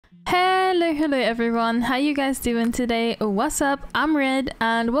Hello everyone, how you guys doing today? What's up? I'm Red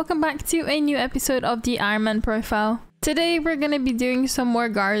and welcome back to a new episode of the Ironman Profile. Today we're gonna be doing some more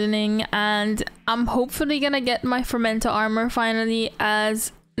gardening and I'm hopefully gonna get my Fermento Armor finally,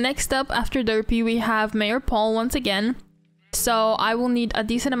 as next up after Derpy we have Mayor Paul once again. So I will need a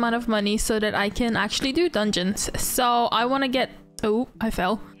decent amount of money so that I can actually do dungeons. So I want to get... oh, I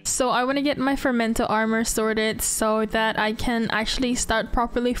fell. So I want to get my Fermento Armor sorted so that I can actually start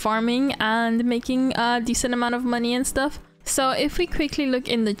properly farming and making a decent amount of money and stuff. So if we quickly look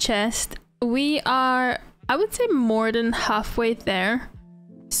in the chest, we are, I would say, more than halfway there.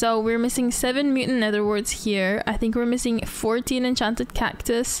 So we're missing 7 mutant netherwarts here. I think we're missing 14 enchanted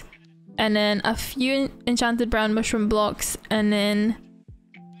cactus, and then a few enchanted brown mushroom blocks, and then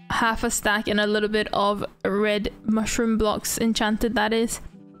half a stack and a little bit of red mushroom blocks enchanted, that is.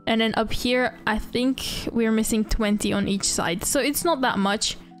 And then up here I think we're missing 20 on each side, so it's not that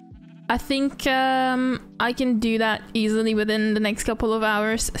much. I think I can do that easily within the next couple of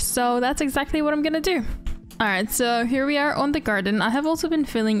hours, so that's exactly what I'm gonna do. Alright, so here we are on the garden. I have also been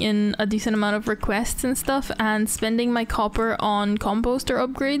filling in a decent amount of requests and stuff and spending my copper on composter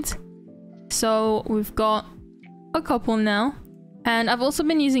upgrades. So we've got a couple now. And I've also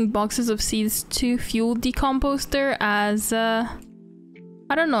been using boxes of seeds to fuel the composter as,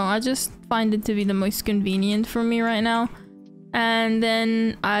 I don't know, I just find it to be the most convenient for me right now. And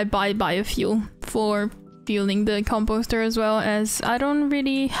then I buy biofuel for fueling the composter as well, as I don't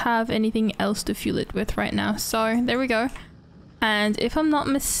really have anything else to fuel it with right now. So there we go. And if I'm not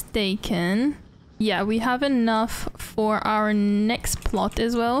mistaken, yeah, we have enough for our next plot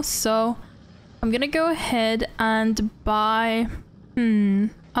as well. So I'm gonna go ahead and buy...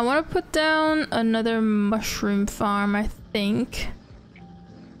 I want to put down another mushroom farm, I think.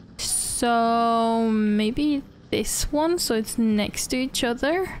 So maybe this one, so it's next to each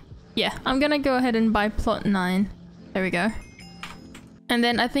other. Yeah, I'm gonna go ahead and buy plot 9. There we go. And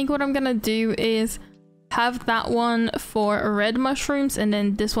then I think what I'm gonna do is have that one for red mushrooms and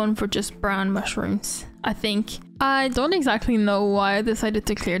then this one for just brown mushrooms, I think. I don't exactly know why I decided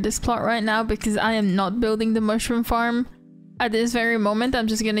to clear this plot right now, because I am not building the mushroom farm at this very moment. I'm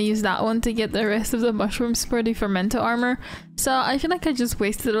just gonna use that one to get the rest of the mushrooms for the Fermento Armor. So I feel like I just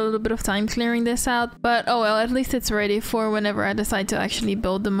wasted a little bit of time clearing this out, but oh well, at least it's ready for whenever I decide to actually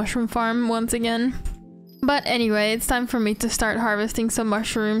build the mushroom farm once again. But anyway, it's time for me to start harvesting some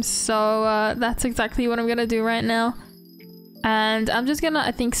mushrooms, so that's exactly what I'm gonna do right now. And I'm just gonna,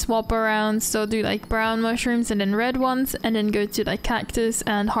 I think, swap around, so do like brown mushrooms and then red ones, and then go to like cactus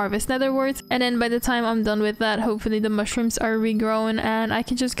and harvest netherwarts. And then by the time I'm done with that, hopefully the mushrooms are regrown and I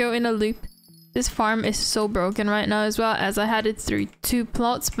can just go in a loop. This farm is so broken right now as well, as I had it through 2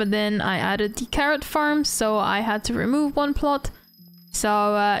 plots, but then I added the carrot farm, so I had to remove 1 plot. So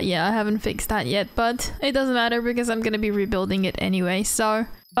yeah, I haven't fixed that yet, but it doesn't matter because I'm gonna be rebuilding it anyway. So,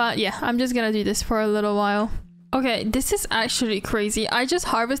 but yeah, I'm just gonna do this for a little while. Okay, this is actually crazy. I just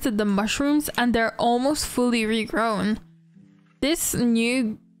harvested the mushrooms and they're almost fully regrown. This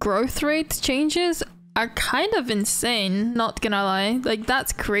new growth rate changes are kind of insane, not gonna lie. Like,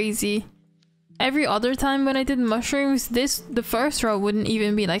 that's crazy. Every other time when I did mushrooms, the first row wouldn't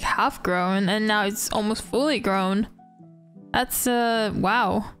even be like half grown, and now it's almost fully grown. That's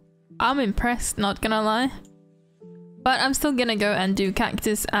wow. I'm impressed, not gonna lie. But I'm still gonna go and do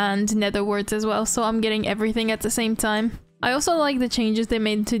cactus and netherwarts as well, so I'm getting everything at the same time. I also like the changes they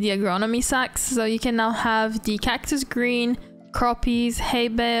made to the agronomy sacks, so you can now have the cactus green, croppies, hay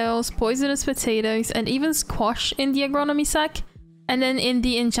bales, poisonous potatoes, and even squash in the agronomy sack. And then in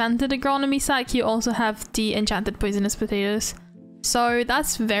the enchanted agronomy sack, you also have the enchanted poisonous potatoes. So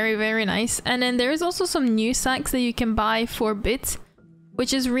that's very, very nice. And then there is also some new sacks that you can buy for bits,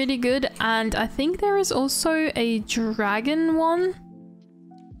 which is really good. And I think there is also a dragon one.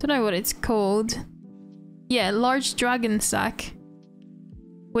 Don't know what it's called. Yeah, large dragon sack,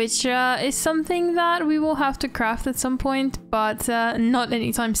 which is something that we will have to craft at some point, but not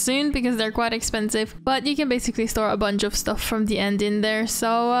anytime soon because they're quite expensive. But you can basically store a bunch of stuff from the end in there.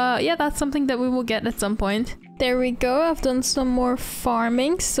 So yeah, that's something that we will get at some point. There we go, I've done some more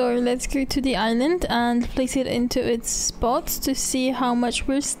farming, so let's go to the island and place it into its spots to see how much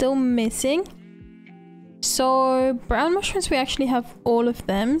we're still missing. So brown mushrooms, we actually have all of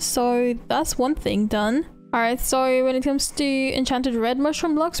them, so that's one thing done. Alright, so when it comes to enchanted red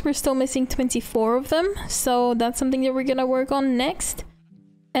mushroom blocks, we're still missing 24 of them, so that's something that we're gonna work on next.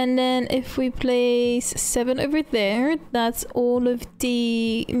 And then if we place 7 over there, that's all of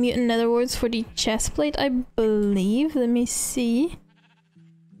the mutant netherwarts for the chest plate, I believe. Let me see.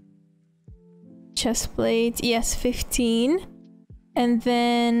 Chest plate, yes, 15. And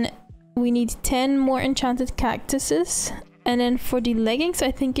then we need 10 more enchanted cactuses. And then for the leggings,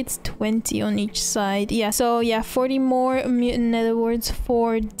 I think it's 20 on each side. Yeah, so yeah, 40 more mutant nether warts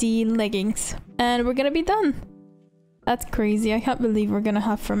for the leggings. And we're gonna be done. That's crazy. I can't believe we're gonna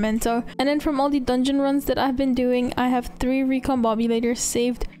have Fermento. And then from all the dungeon runs that I've been doing, I have 3 recombobulators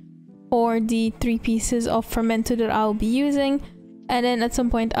saved for the 3 pieces of Fermento that I'll be using. And then at some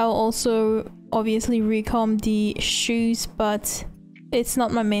point I'll also obviously recom the shoes, but it's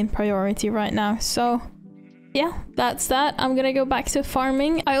not my main priority right now. So yeah, that's that. I'm gonna go back to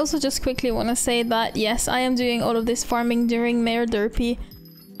farming. I also just quickly want to say that yes, I am doing all of this farming during Mayor Derpy,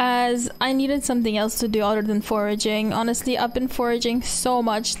 as I needed something else to do other than foraging. Honestly, I've been foraging so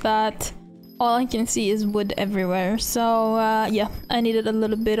much that all I can see is wood everywhere. So yeah, I needed a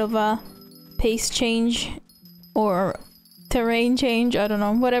little bit of a pace change or terrain change, I don't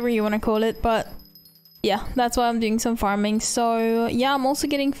know, whatever you want to call it, but yeah, that's why I'm doing some farming. So yeah, I'm also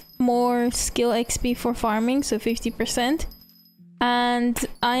getting more skill XP for farming, so 50%. And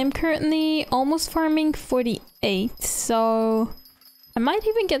I am currently almost farming 48, so I might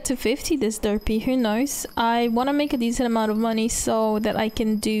even get to 50 this derpy, who knows. I want to make a decent amount of money so that I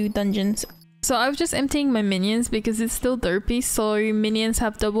can do dungeons. So I was just emptying my minions because it's still derpy, so minions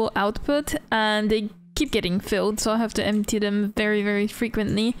have double output and they keep getting filled, so I have to empty them very, very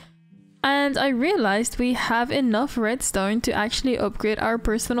frequently. And I realized we have enough redstone to actually upgrade our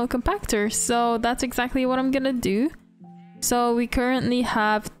personal compactor, so that's exactly what I'm gonna do. So we currently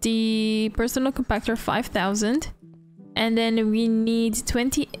have the personal compactor 5000, and then we need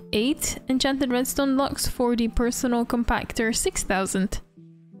 28 enchanted redstone blocks for the personal compactor 6000.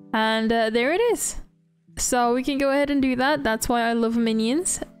 And there it is. So we can go ahead and do that. That's why I love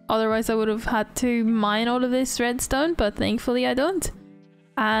minions. Otherwise I would have had to mine all of this redstone, but thankfully I don't.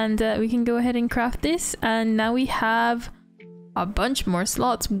 And we can go ahead and craft this, and now we have a bunch more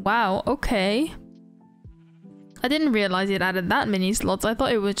slots. Wow, okay. I didn't realize it added that many slots. I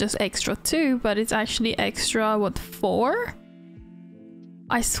thought it was just extra 2, but it's actually extra, what, 4?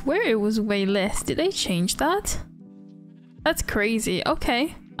 I swear it was way less. Did they change that? That's crazy.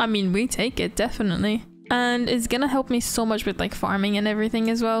 Okay. I mean, we take it, definitely. And it's gonna help me so much with like farming and everything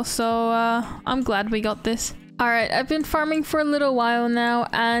as well, so I'm glad we got this. Alright, I've been farming for a little while now,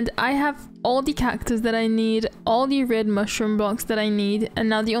 and I have all the cactus that I need, all the red mushroom blocks that I need, and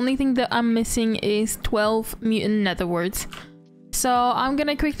now the only thing that I'm missing is 12 mutant nether warts. So I'm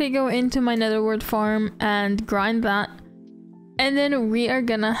gonna quickly go into my nether wart farm and grind that, and then we are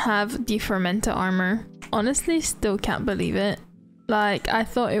gonna have the Fermento Armor. Honestly, still can't believe it. Like, I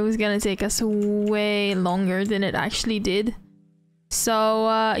thought it was gonna take us way longer than it actually did.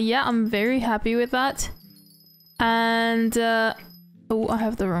 So yeah, I'm very happy with that. And oh, I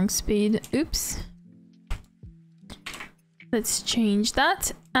have the wrong speed. Oops. Let's change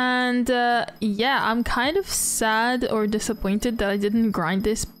that. And yeah, I'm kind of sad or disappointed that I didn't grind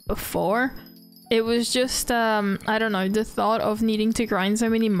this before. It was just I don't know, the thought of needing to grind so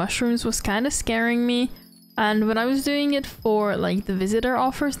many mushrooms was kind of scaring me. And when I was doing it for like the visitor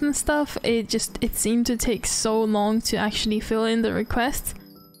offers and stuff, it seemed to take so long to actually fill in the requests.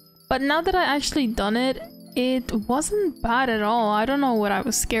 But now that I actually done it, it wasn't bad at all. I don't know what I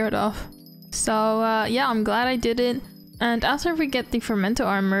was scared of. So yeah, I'm glad I did it. And after we get the Fermento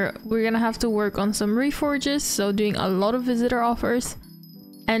Armor, we're gonna have to work on some reforges, so doing a lot of visitor offers.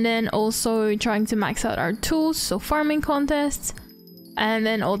 And then also trying to max out our tools, so farming contests. And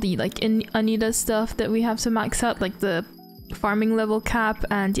then all the like Anita stuff that we have to max out, like the farming level cap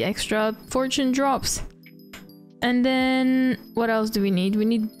and the extra fortune drops. And then what else do we need? We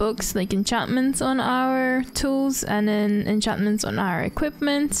need books, like enchantments on our tools, and then enchantments on our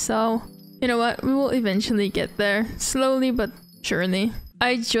equipment. So you know what, we will eventually get there, slowly but surely.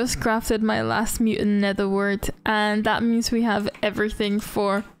 I just crafted my last mutant nether wart, and that means we have everything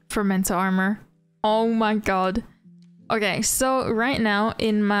for Fermento Armor. Oh my god. Okay, so right now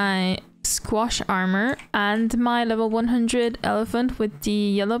in my squash armor and my level 100 elephant with the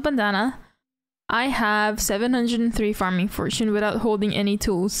yellow bandana, I have 703 farming fortune without holding any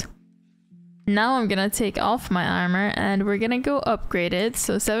tools. Now I'm gonna take off my armor and we're gonna go upgrade it.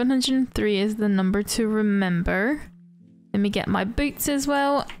 So 703 is the number to remember. Let me get my boots as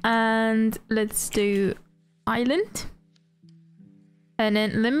well, and let's do island. And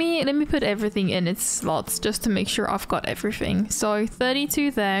then let me put everything in its slots just to make sure I've got everything. So 32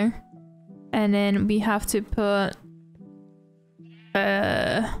 there. And then we have to put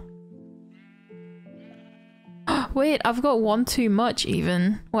wait, I've got one too much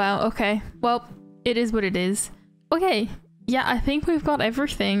even. Wow, okay. Well, it is what it is. Okay, yeah, I think we've got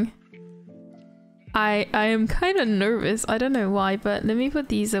everything. I am kind of nervous. I don't know why, but let me put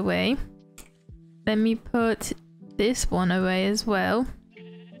these away. Let me put this one away as well.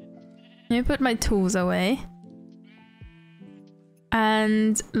 Let me put my tools away.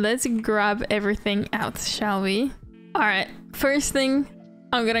 And let's grab everything out, shall we? Alright, first thing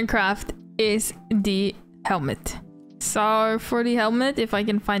I'm gonna craft is the helmet. So for the helmet, if I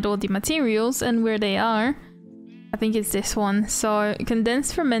can find all the materials and where they are, I think it's this one. So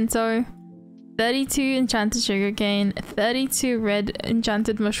condensed fermento, 32 enchanted sugarcane, 32 red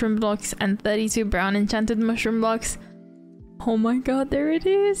enchanted mushroom blocks, and 32 brown enchanted mushroom blocks. Oh my god, there it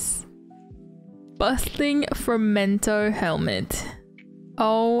is! Bustling fermento helmet.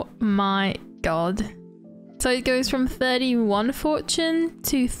 Oh my god. So it goes from 31 fortune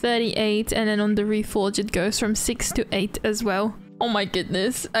to 38, and then on the reforge it goes from 6 to 8 as well. Oh my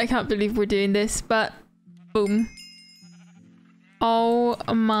goodness, I can't believe we're doing this, but boom. Oh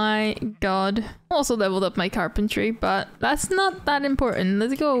my god. Also leveled up my carpentry, but that's not that important.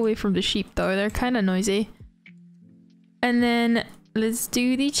 Let's go away from the sheep though, they're kind of noisy. And then let's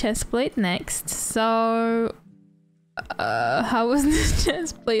do the chest plate next. So how was the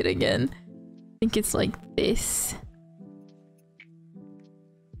chest plate again? I think it's like this.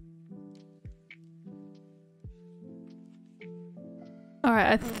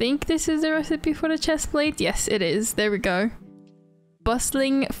 Alright, I think this is the recipe for the chest plate. Yes, it is. There we go.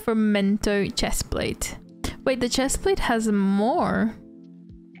 Bustling fermento chest plate. Wait, the chest plate has more.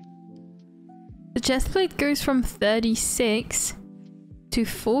 The chest plate goes from 36 to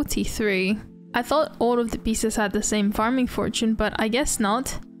 43. I thought all of the pieces had the same farming fortune, but I guess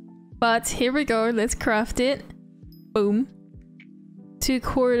not. But here we go, let's craft it. Boom. 2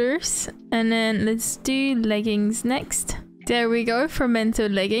 quarters. And then let's do leggings next. There we go,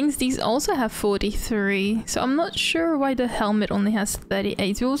 fermento leggings. These also have 43. So I'm not sure why the helmet only has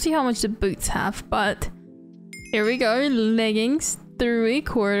 38. We'll see how much the boots have, but here we go, leggings, 3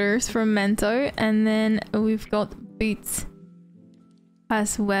 quarters fermento, and then we've got boots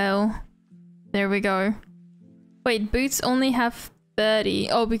as well. There we go. Wait, boots only have 30.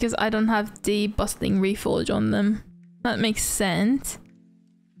 Oh, because I don't have the bustling reforge on them. That makes sense.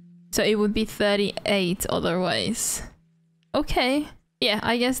 So it would be 38 otherwise. Okay. Yeah,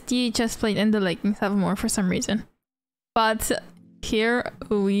 I guess the chest plate and the leggings have more for some reason. But here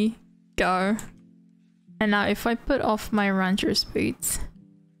we go. And now if I put off my rancher's boots.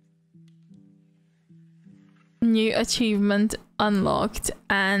 New achievement unlocked,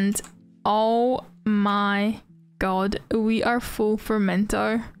 and oh my god, we are full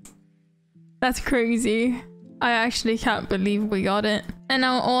fermento. That's crazy. I actually can't believe we got it. And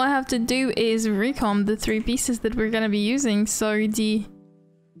now all I have to do is recom the 3 pieces that we're gonna be using. So the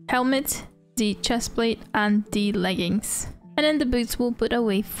helmet, the chest plate, and the leggings. And then the boots we'll put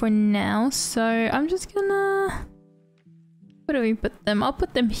away for now. So I'm just gonna... where do we put them? I'll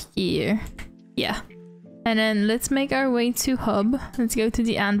put them here. Yeah. And then let's make our way to hub. Let's go to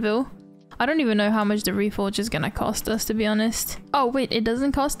the anvil. I don't even know how much the reforge is gonna cost us, to be honest. Oh wait, it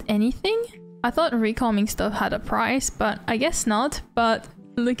doesn't cost anything? I thought recalming stuff had a price, but I guess not. But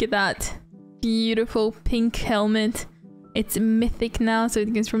look at that. Beautiful pink helmet. It's mythic now, so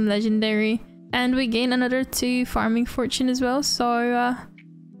it goes from legendary. And we gain another 2 farming fortune as well, so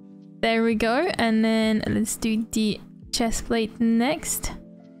there we go. And then let's do the chest plate next.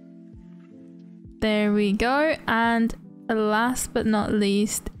 There we go. And last but not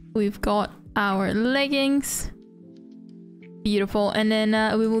least, we've got our leggings. Beautiful. And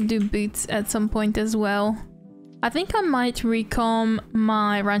then we will do boots at some point as well. I think I might recom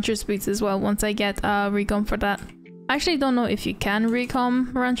my rancher's boots as well once I get a recom for that. I actually don't know if you can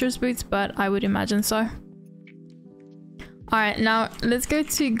recom rancher's boots, but I would imagine so. Alright, now let's go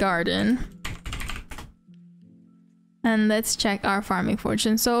to garden. And let's check our farming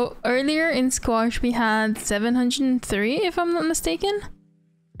fortune. So earlier in squash we had 703 if I'm not mistaken.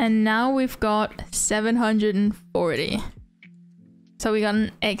 And now we've got 740. So we got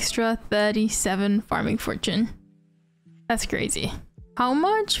an extra 37 farming fortune. That's crazy. How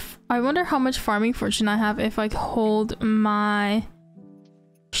much? I wonder how much farming fortune I have if I hold my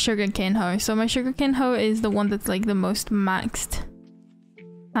sugarcane hoe. So my sugarcane hoe is the one that's like the most maxed.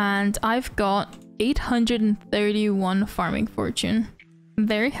 And I've got 831 farming fortune. I'm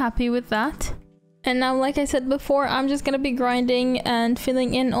very happy with that. And now, like I said before, I'm just gonna be grinding and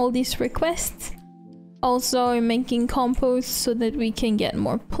filling in all these requests. Also making compost so that we can get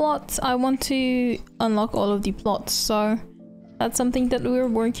more plots. I want to unlock all of the plots, so that's something that we're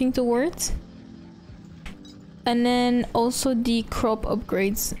working towards. And then also the crop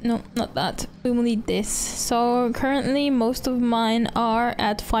upgrades. No, not that. We will need this. So currently most of mine are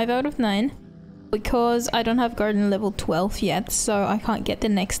at 5 out of 9. because I don't have garden level 12 yet, so I can't get the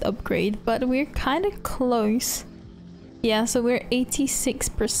next upgrade, but we're kind of close. Yeah, so we're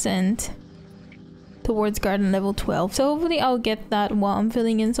 86% towards garden level 12, so hopefully I'll get that while I'm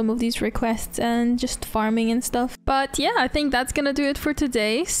filling in some of these requests and just farming and stuff. But yeah, I think that's gonna do it for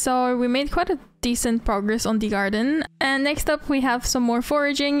today. So we made quite a decent progress on the garden, and next up we have some more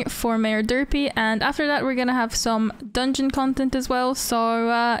foraging for Mayor Derpy, and after that we're gonna have some dungeon content as well. So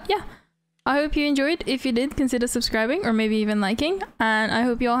yeah, I hope you enjoyed. If you did, consider subscribing or maybe even liking, and I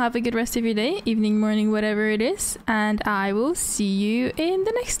hope you all have a good rest of your day, evening, morning, whatever it is, and I will see you in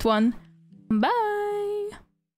the next one. Bye!